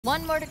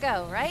One more to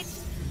go, right?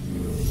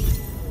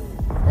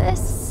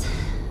 This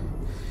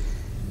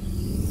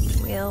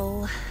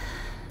will...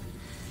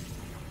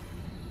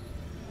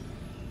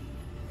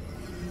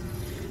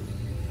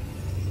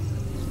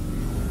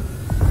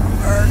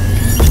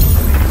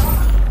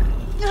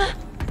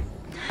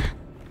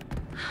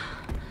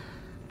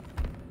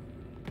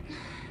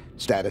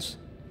 Status.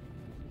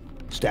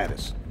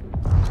 Status.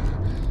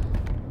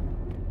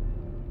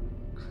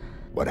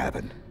 What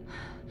happened?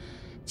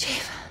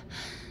 Chief,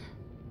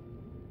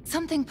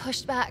 something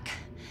pushed back.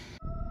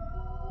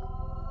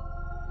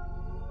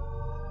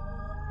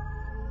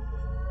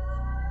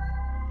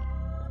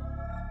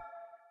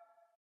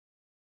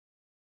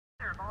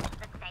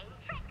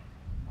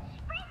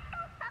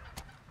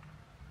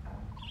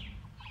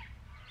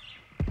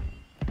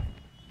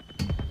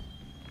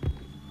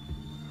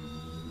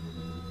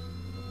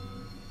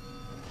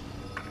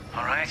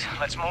 All right,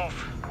 let's move.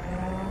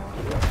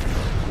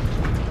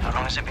 How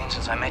long has it been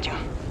since I met you?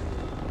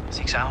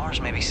 6 hours,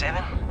 maybe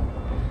 7?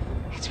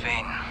 It's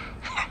been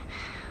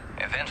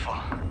eventful.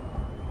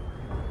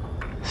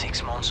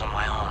 6 months on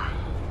my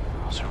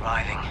own,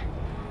 surviving.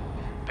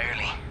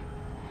 Barely.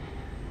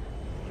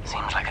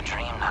 Seems like a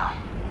dream now.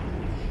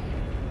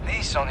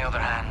 This, on the other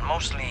hand,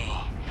 mostly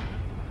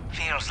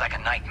feels like a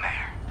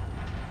nightmare.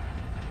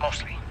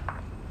 Mostly.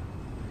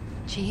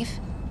 Chief?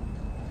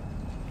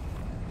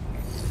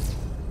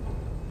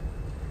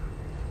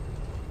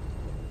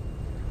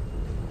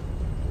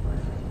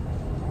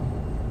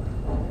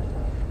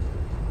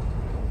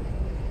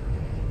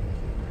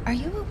 Are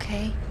you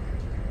okay?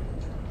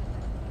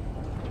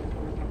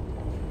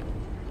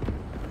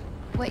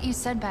 What you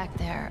said back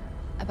there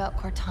about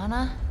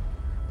Cortana?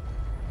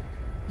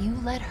 You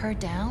let her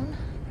down?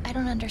 I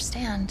don't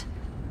understand.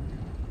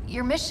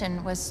 Your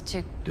mission was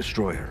to...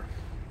 Destroy her.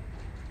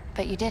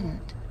 But you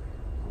didn't.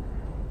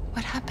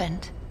 What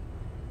happened?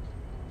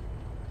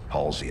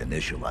 Halsey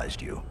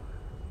initialized you.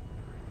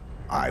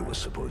 I was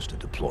supposed to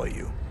deploy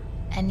you.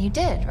 And you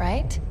did,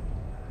 right?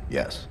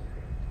 Yes.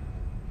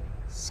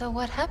 So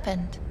what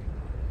happened?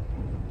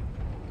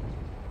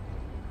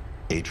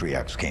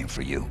 Atriox came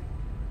for you.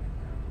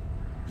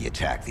 He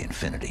attacked the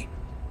Infinity.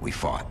 We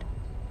fought.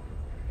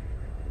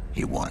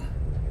 He won.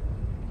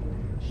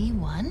 He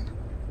won?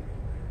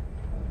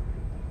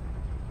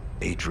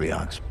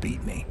 Atriox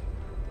beat me.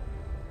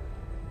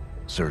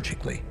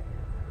 Surgically.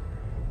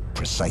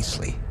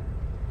 Precisely.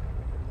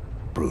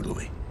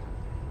 Brutally.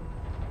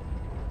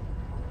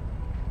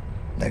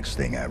 Next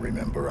thing I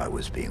remember, I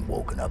was being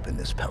woken up in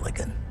this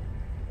Pelican.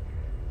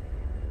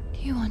 Do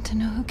you want to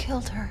know who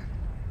killed her?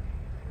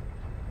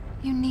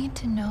 You need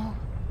to know.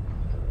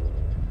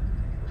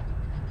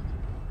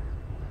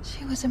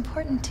 She was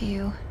important to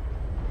you.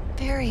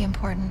 Very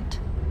important.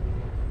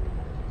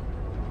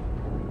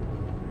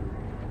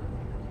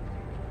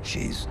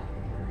 She's...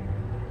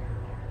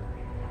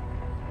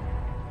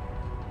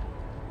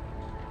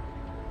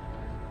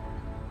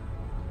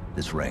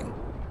 This ring.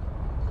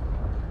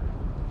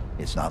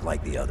 It's not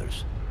like the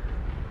others.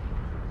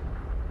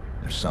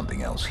 There's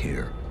something else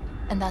here.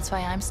 And that's why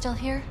I'm still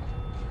here?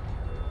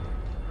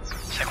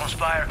 Second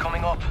spire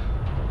coming up.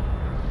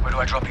 Where do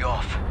I drop you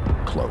off?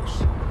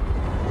 Close.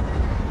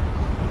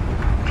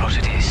 Close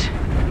it is.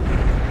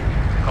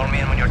 Call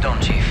me in when you're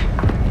done, Chief.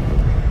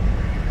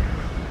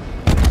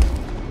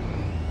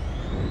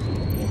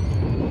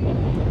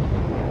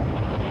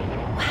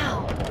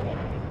 Wow.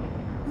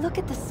 Look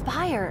at the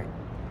spire.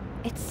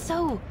 It's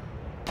so...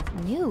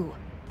 new.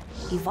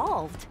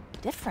 Evolved.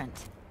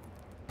 Different.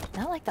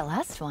 Not like the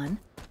last one.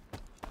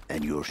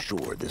 And you're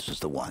sure this is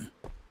the one?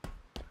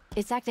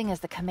 It's acting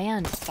as the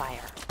command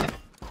spire,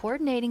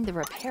 coordinating the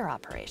repair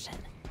operation.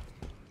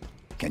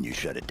 Can you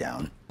shut it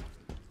down?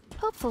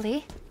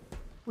 Hopefully.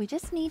 We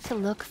just need to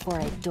look for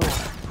a door.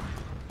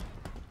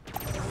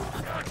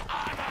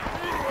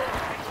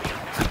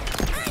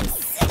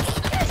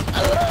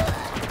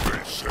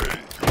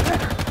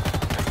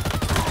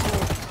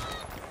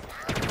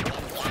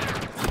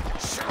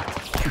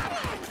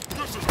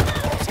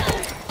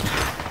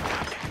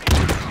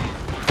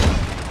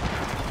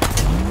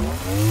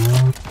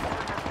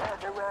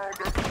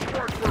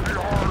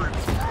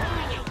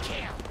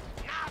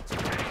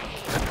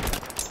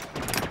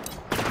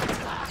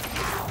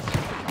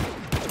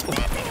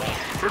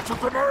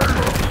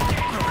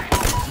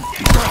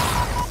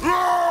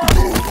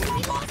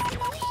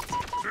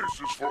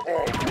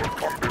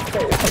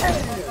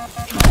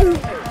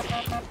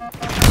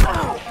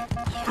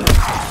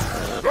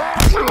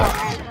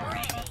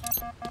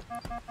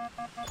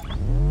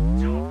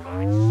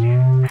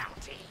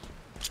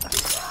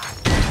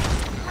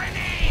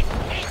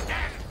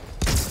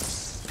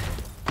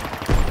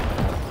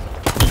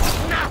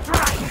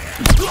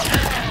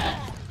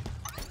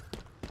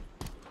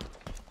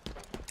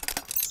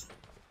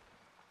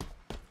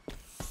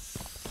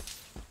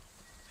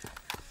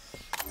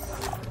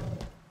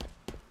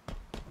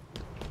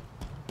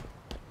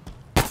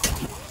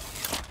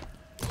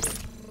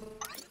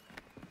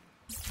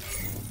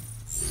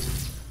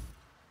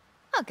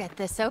 I'll get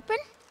this open.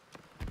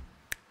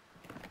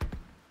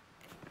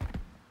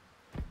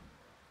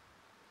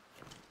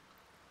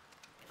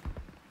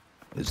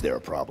 Is there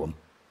a problem?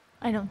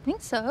 I don't think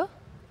so.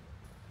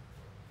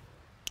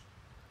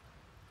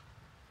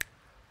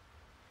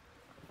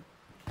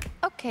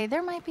 Okay,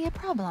 there might be a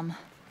problem.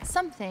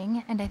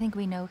 Something, and I think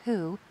we know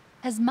who,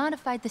 has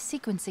modified the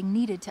sequencing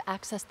needed to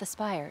access the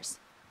spires.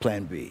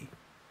 Plan B.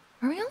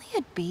 Are we only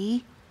at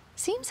B?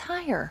 Seems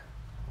higher.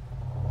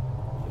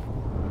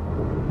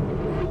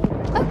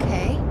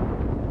 Okay.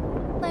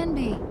 Plan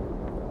B.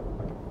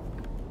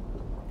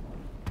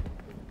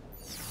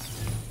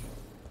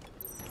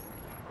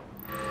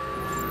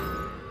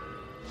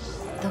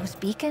 Those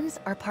beacons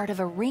are part of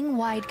a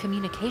ring-wide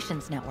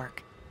communications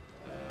network.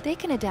 They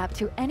can adapt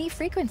to any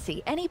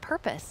frequency, any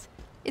purpose.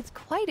 It's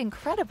quite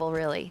incredible,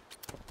 really.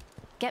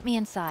 Get me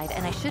inside,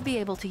 and I should be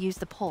able to use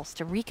the pulse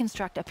to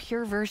reconstruct a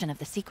pure version of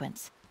the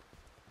sequence.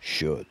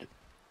 Should.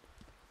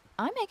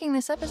 I'm making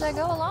this up as I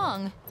go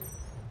along.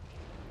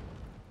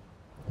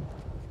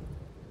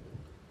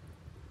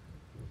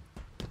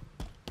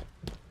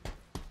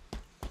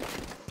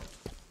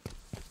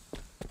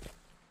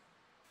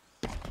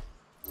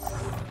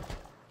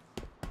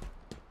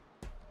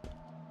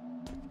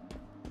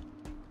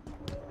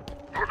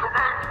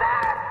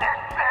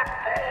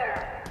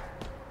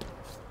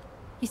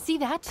 You see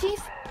that, Chief?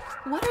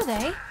 What are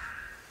they?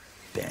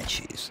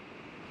 Banshees.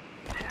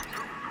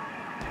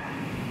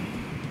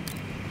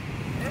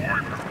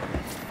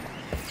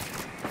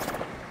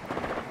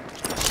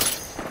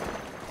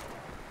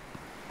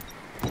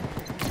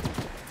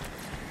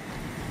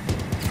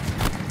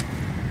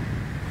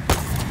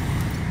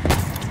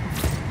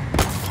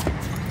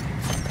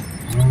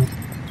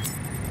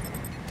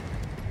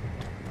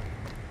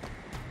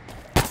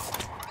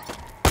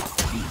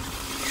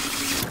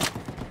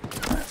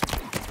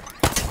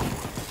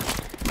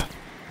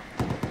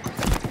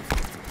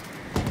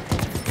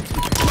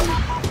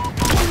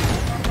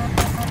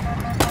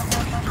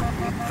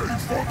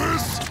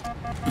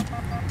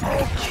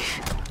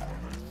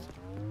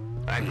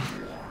 I'm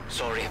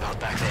sorry about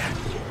back there.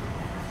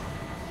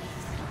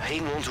 I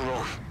didn't want to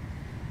run,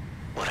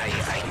 but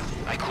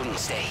I couldn't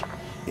stay.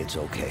 It's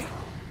okay.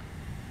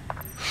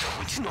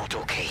 No, it's not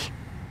okay.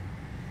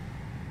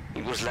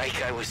 It was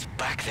like I was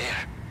back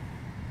there,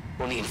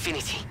 on the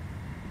Infinity.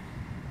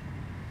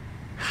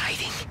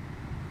 Hiding.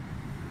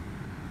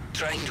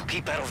 Trying to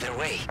keep out of their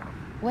way.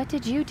 What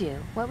did you do?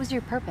 What was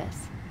your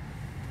purpose?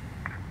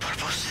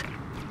 Purpose?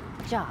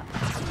 Job.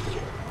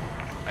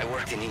 I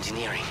worked in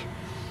engineering.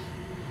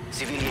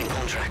 Civilian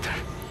contractor.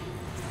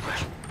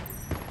 Well,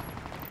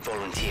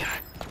 volunteer.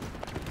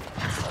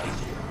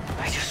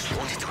 I just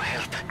wanted to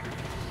help,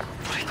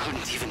 but I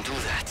couldn't even do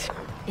that.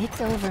 It's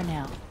over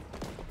now.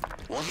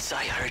 Once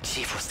I heard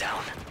Chief was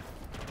down,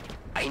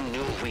 I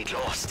knew we'd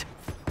lost.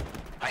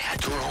 I had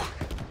to run.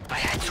 I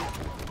had to.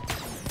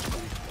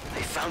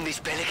 I found this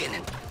pelican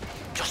and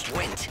just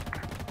went.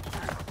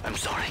 I'm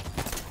sorry.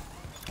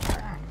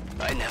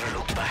 I never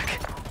looked back.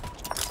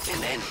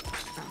 And then,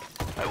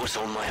 I was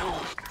on my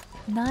own.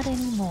 Not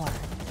anymore.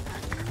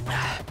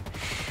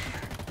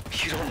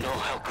 You don't know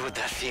how good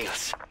that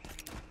feels.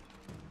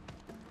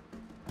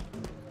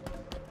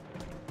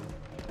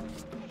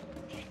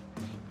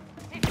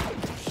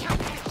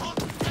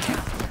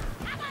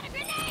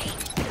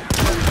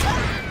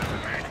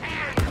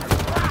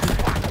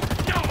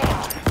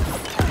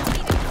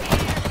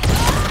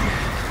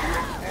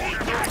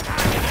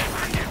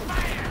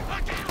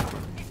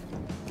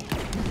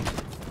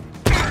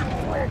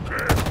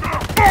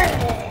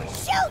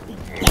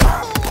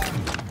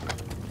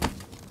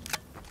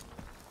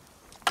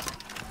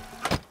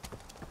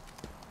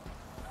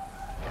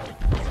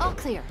 All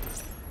clear.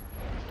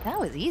 That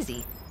was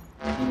easy.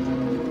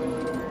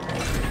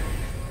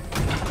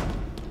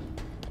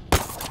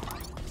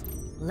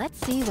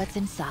 Let's see what's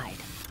inside.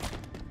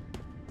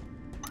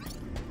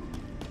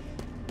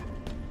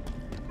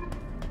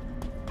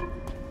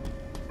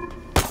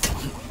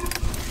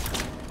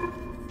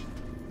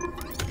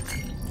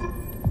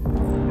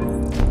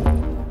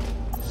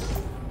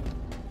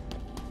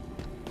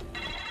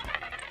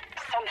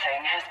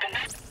 Something has been...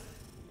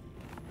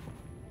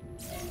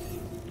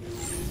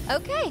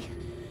 Okay,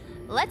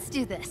 let's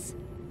do this.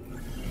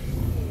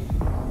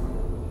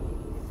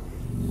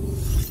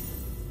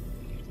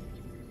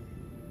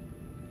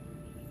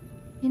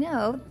 You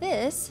know,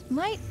 this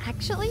might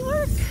actually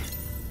work.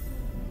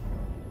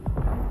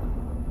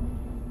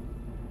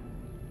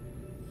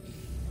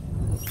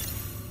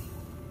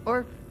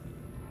 Or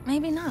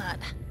maybe not.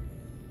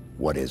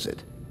 What is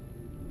it?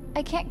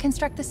 I can't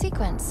construct the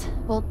sequence.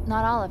 Well,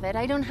 not all of it.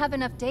 I don't have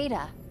enough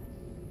data.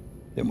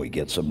 Then we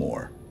get some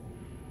more.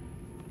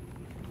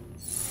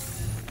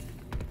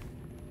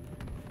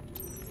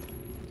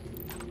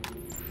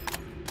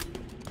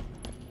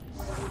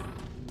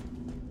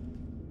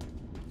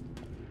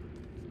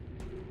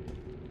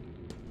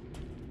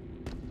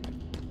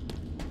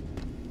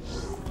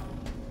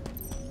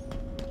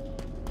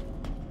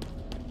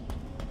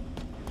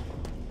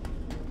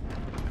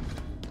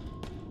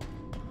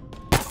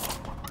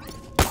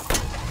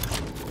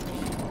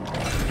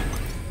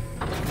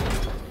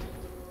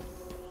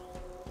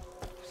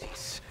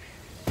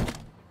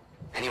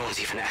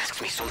 Jones even asked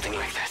me something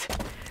like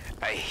that.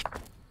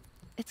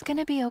 It's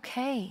gonna be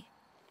okay.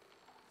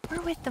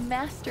 We're with the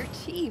Master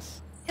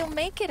Chief. He'll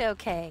make it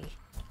okay.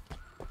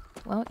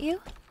 Won't you?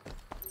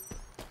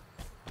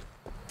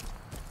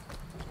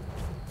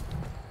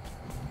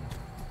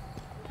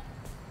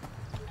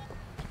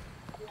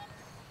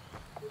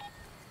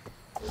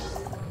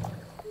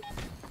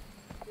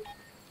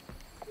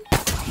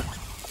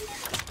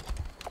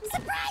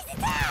 Surprise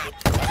attack!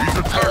 He's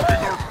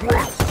attacking our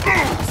front!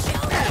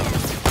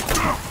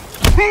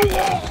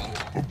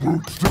 A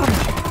brute stick!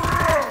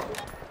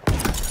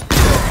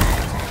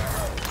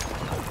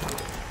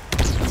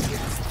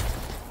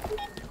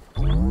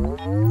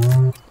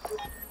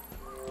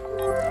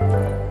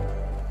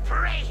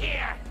 Right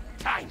here!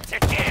 Time to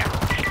kill!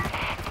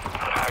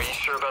 Are you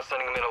sure about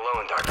sending him in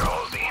alone, Dr.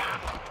 Halsey?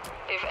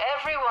 If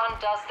everyone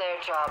does their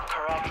job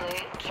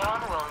correctly,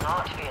 John will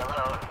not be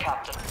alone,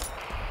 Captain.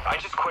 I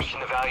just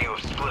questioned the value of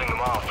splitting them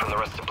off from the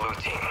rest of Blue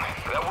Team.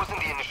 That wasn't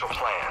the initial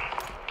plan.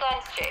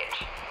 Plans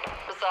change.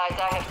 Besides,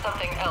 I have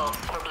something else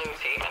for Blue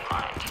Team in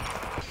mind.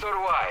 So do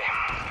I,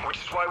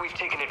 which is why we've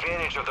taken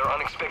advantage of their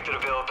unexpected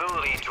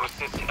availability to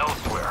assist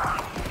elsewhere.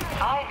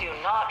 I do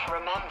not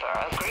remember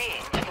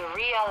agreeing to the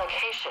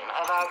reallocation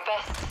of our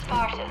best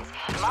Spartans,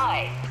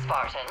 my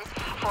Spartans,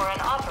 for an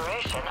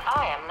operation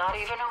I am not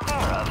even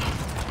aware of.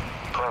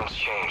 Plans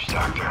change,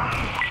 Doctor.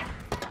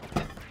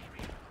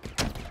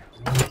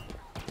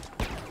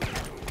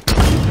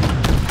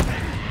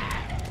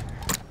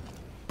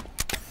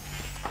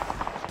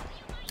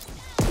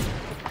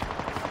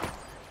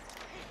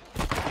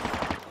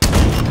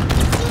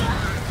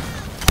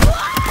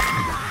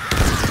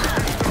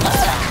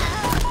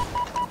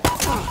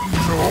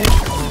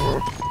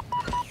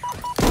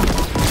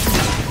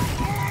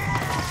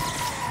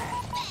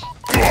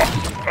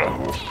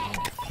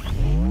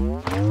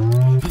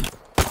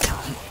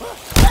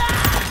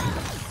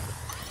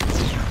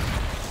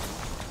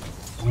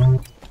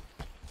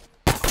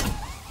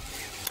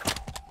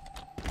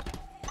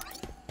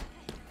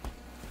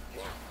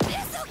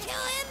 This'll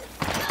kill him!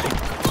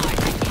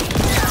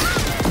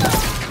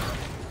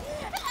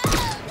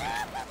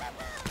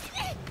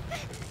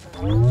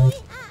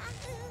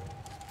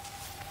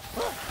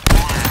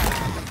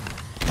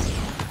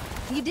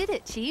 You did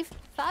it, Chief.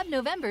 5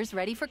 November's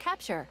ready for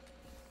capture.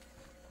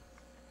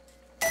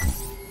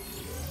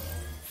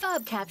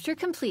 Fob capture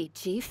complete,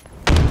 Chief.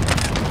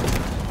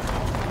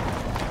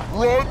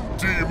 Run,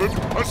 demon,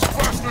 as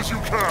fast as you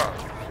can!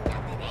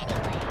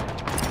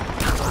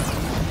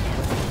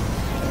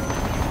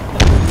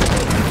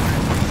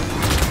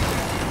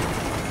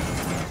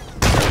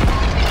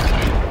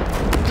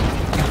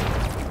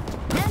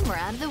 And we're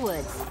out of the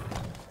woods.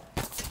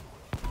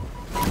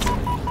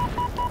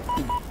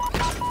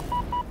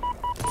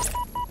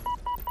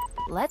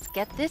 Let's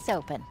get this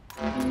open.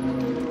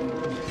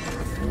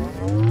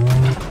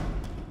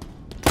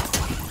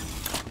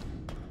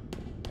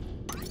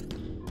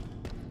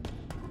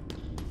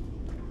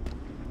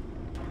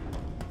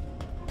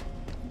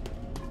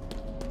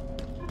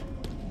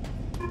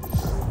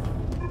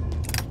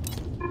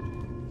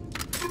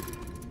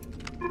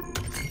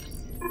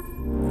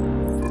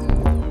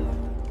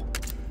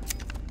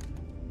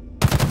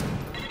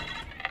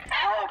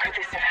 How could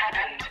this have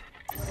happened?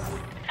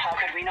 How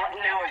could we not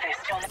know of this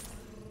till now?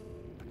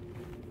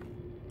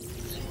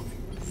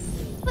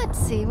 Let's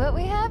see what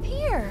we have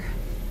here.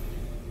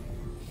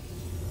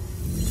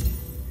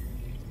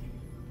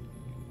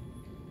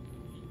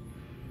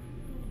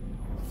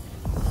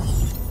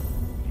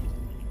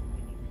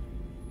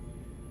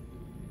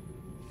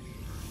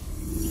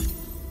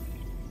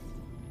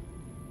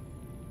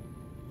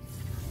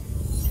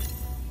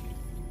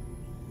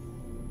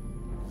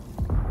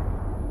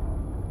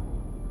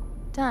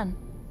 Done.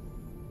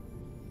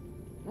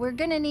 We're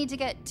gonna need to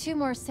get 2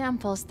 more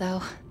samples,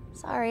 though.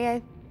 Sorry,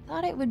 I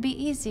thought it would be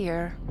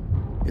easier.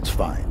 It's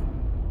fine.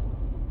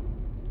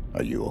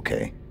 Are you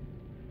okay?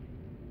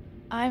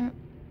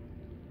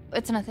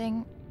 It's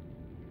nothing.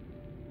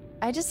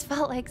 I just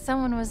felt like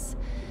someone was,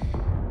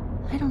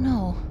 I don't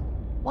know,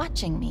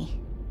 watching me.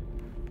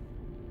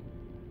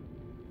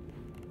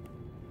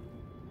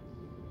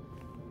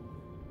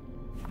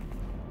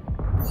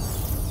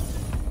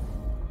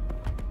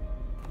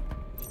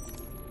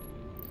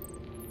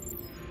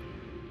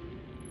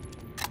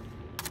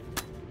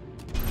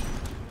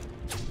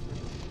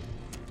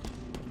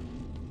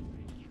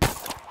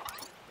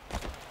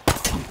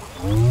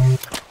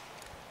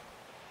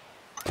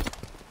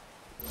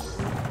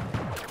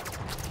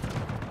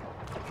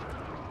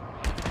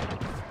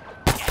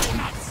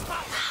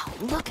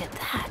 Look at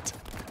that.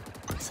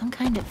 Some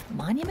kind of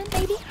monument,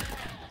 maybe?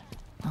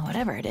 Well,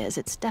 whatever it is,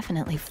 it's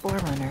definitely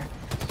Forerunner.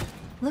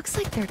 Looks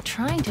like they're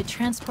trying to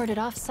transport it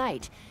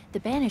off-site. The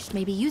Banished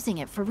may be using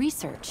it for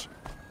research.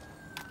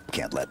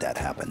 Can't let that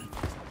happen.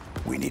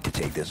 We need to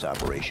take this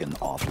operation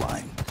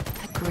offline.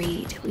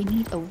 Agreed. We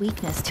need a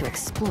weakness to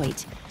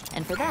exploit.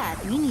 And for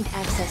that, we need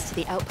access to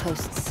the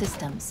outpost's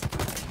systems.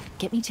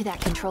 Get me to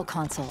that control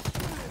console.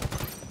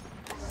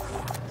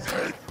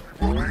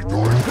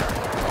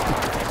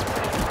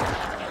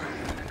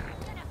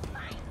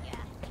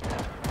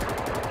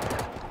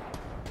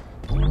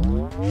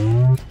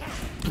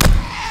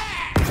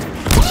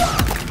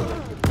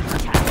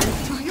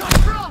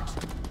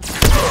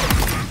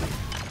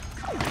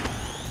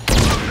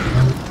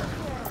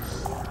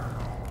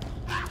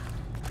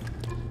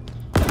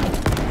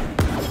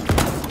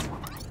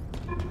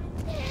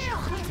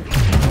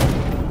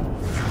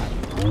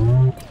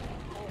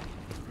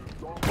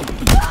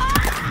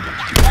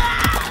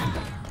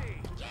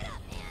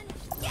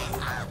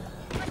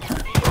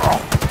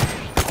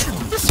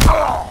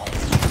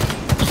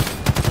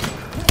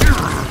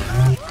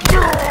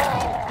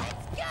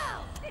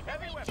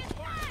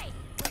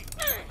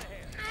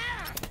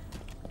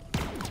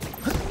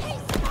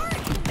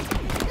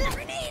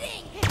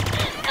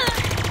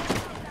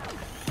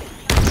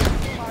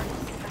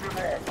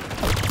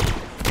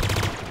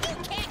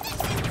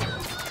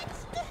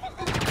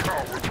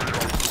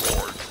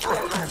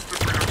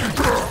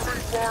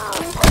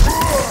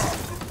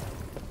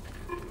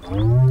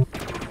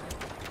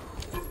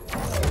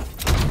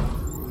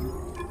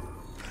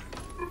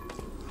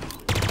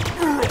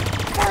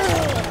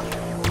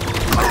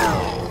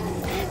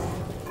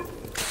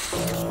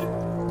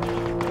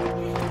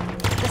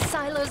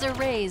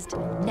 Raised.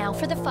 Now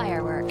for the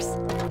fireworks. I'm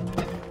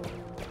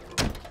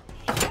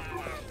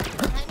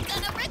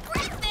gonna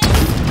regret this!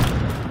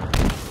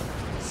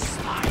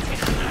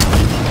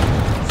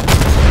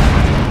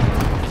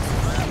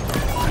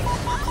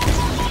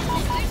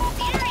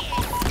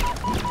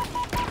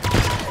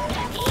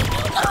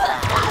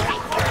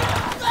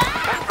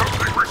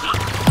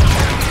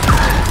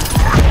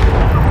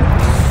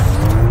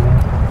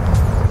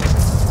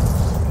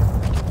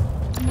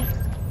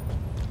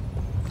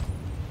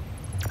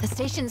 The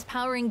station's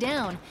powering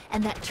down,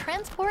 and that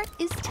transport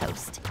is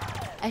toast.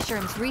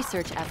 Escherum's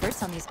research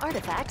efforts on these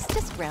artifacts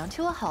just ground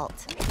to a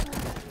halt.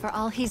 For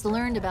all he's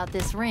learned about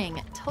this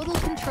ring, total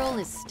control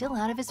is still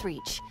out of his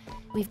reach.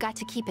 We've got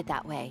to keep it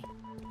that way.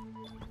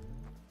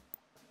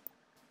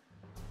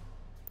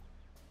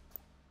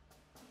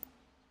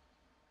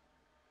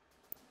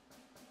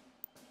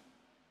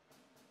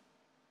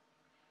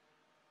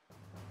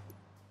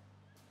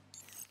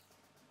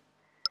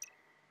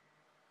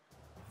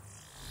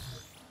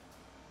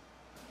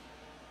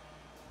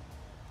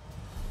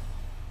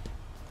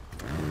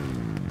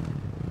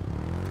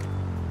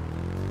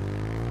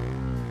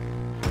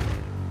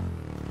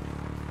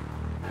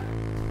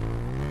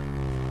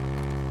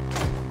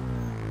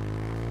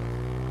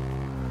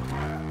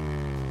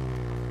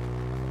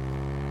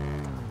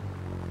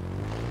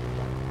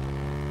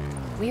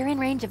 We're in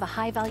range of a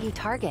high-value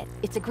target.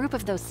 It's a group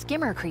of those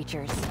skimmer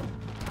creatures.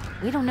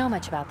 We don't know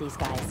much about these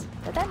guys,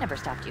 but that never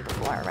stopped you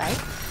before,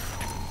 right?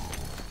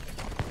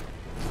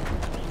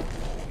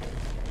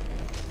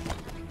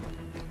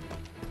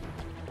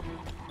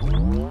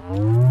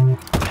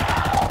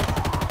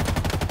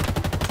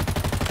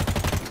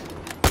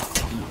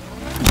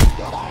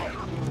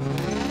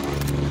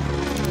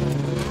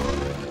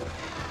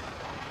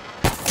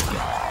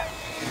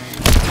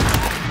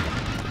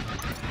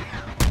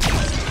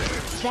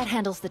 That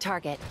handles the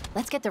target.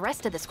 Let's get the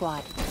rest of the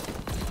squad.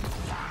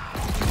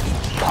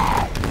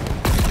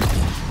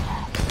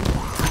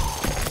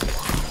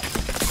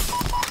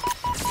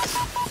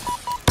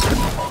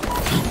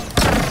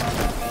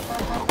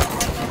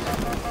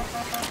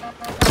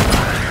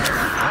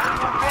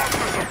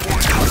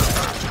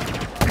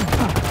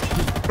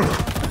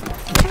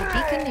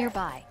 Beacon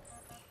nearby.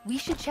 We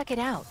should check it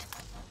out.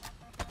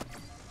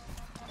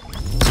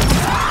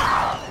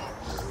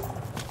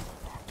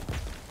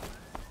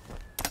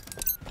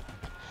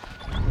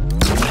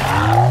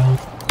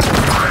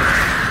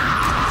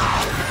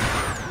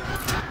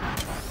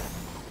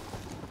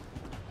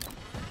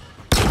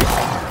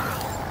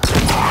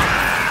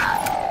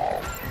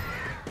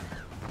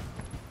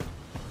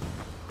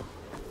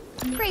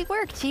 Great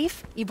work,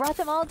 Chief. You brought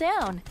them all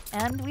down.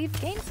 And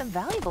we've gained some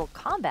valuable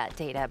combat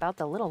data about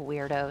the little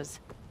weirdos.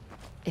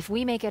 If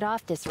we make it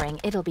off this ring,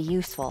 it'll be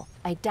useful.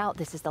 I doubt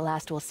this is the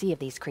last we'll see of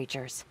these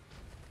creatures.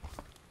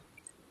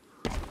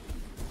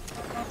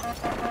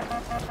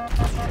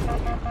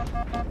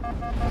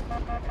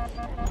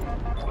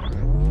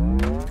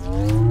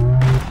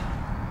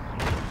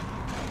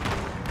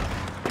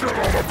 Get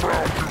on the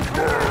ground, you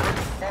bird,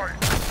 and fight!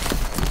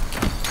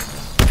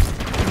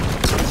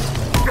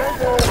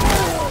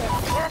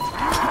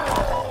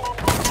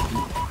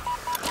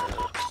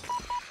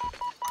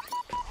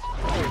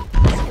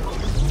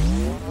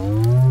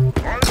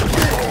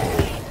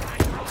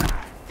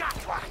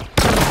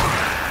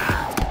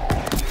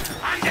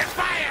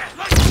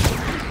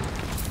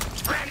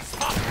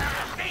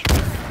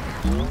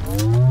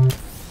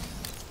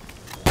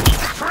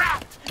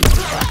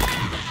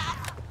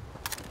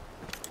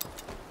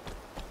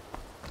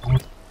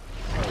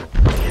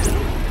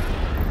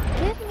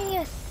 Give me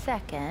a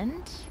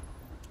second.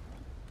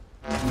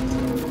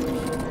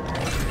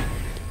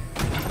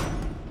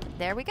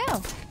 There we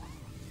go.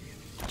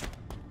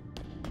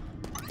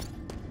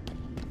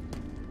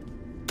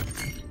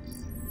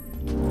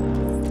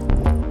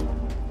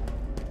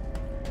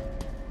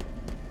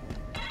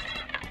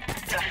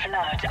 The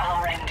flood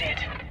are ended.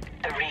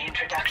 The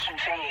reintroduction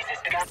phase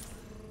has begun.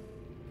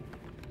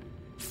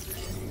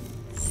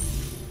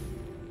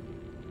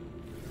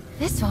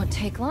 This won't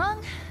take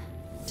long.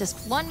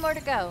 Just one more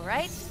to go,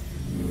 right?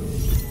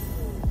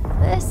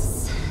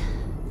 This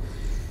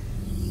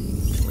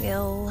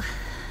will...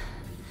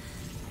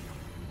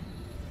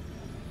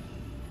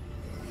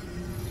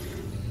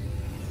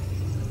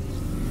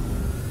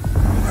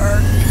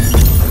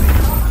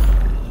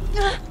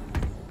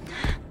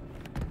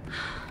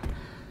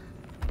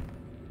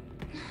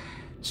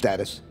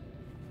 Status?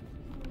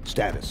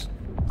 Status.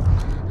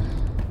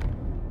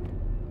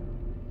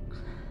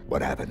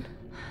 What happened?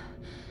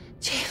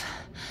 Chief.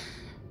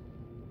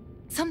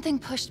 Something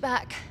pushed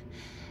back.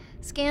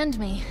 Scanned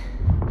me.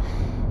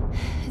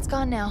 It's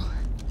gone now.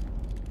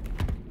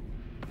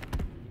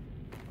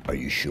 Are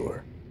you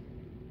sure?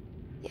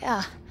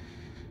 Yeah.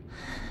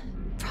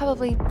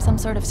 Probably some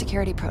sort of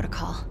security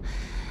protocol.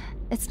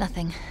 It's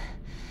nothing.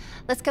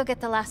 Let's go get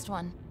the last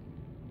one.